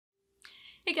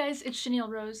Hey guys, it's Shanille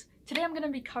Rose. Today I'm going to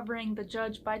be covering The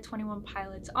Judge by 21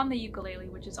 Pilots on the ukulele,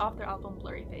 which is off their album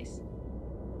Blurry Face.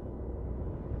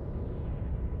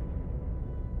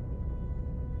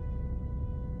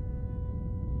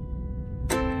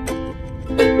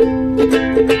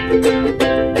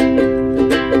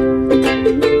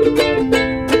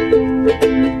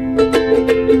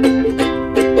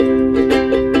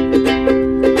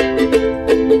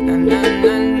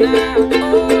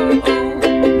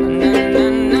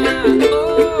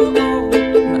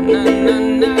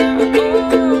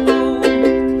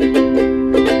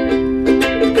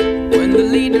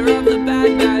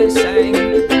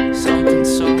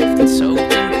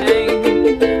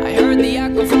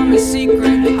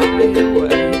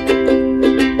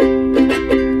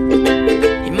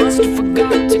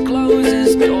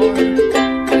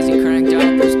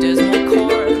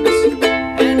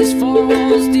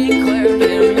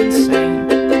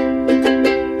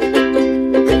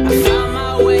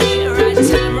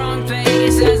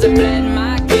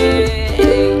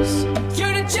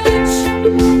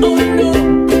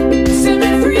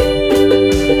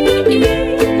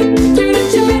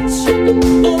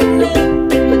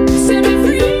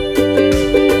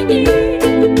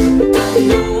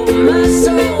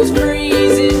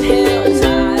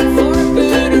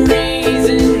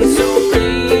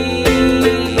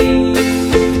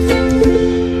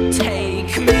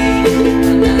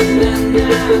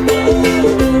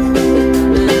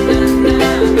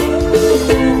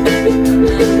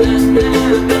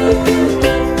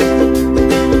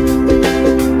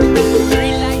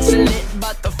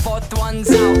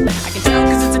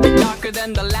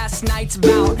 Than the last night's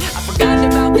bout. I forgot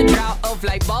about the drought of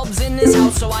light bulbs in this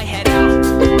house, so I head out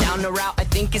down the route I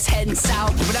think is heading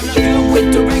south. But I'm not good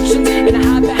with directions, and I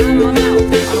hide behind my mouth.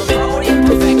 I'm a pro at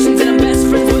imperfections, and I'm best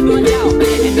friends with my doubt.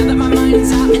 And now that my mind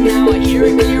is out, and now I hear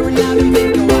it clear and loud, I'm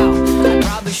thinking, wow, I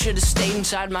probably should have stayed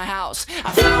inside my house.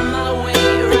 I found my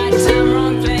way, right time,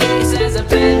 wrong place, as I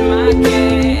pled my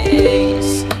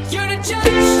case. You're the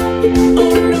judge,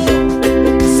 oh no.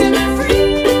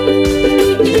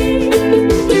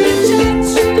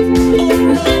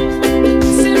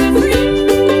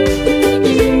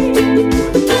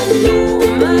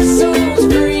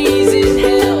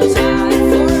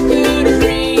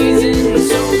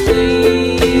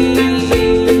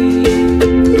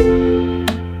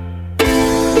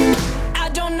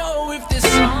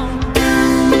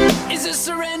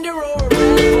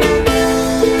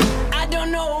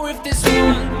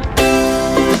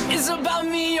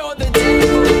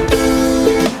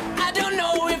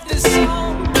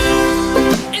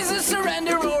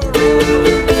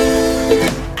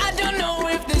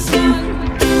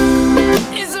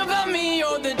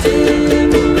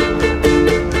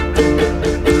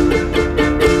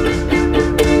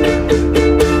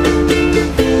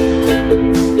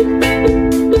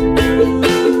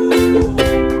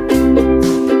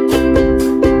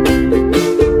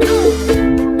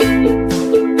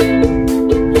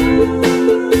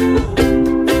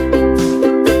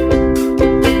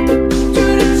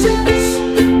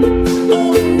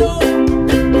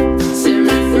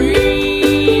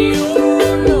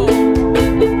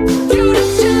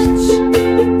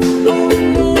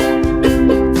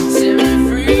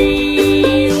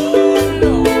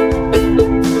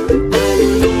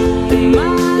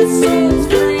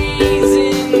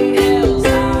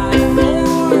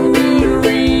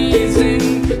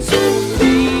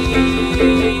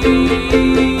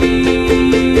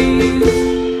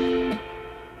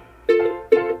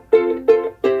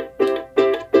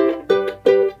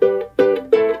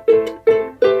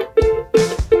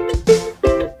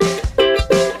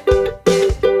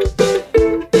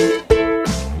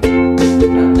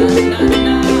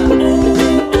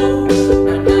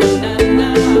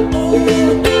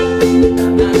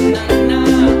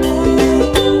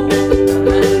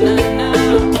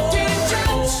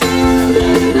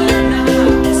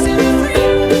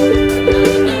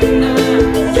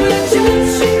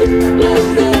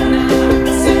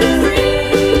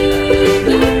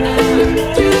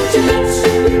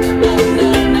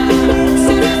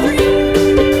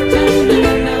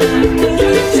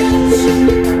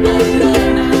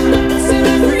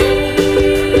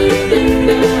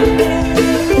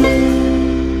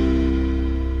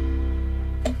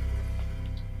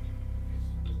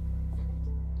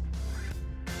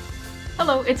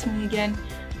 Hello, it's me again.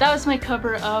 That was my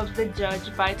cover of The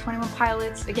Judge by 21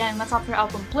 Pilots. Again, that's off their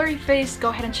album Blurry Face. Go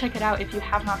ahead and check it out if you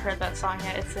have not heard that song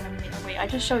yet. It's an amazing— wait, I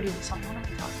just showed you the song. What am I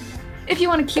talking about? If you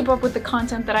want to keep up with the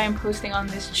content that I am posting on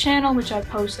this channel, which I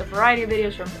post a variety of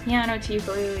videos from piano to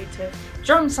ukulele to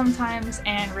drums sometimes,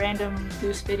 and random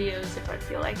Goose videos if I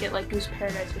feel like it, like Goose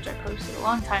Paradise, which I posted a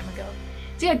long time ago.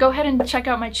 So yeah, go ahead and check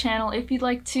out my channel if you'd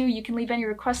like to. You can leave any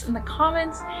requests in the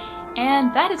comments.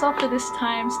 And that is all for this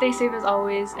time. Stay safe as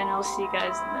always, and I'll see you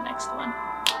guys in the next one.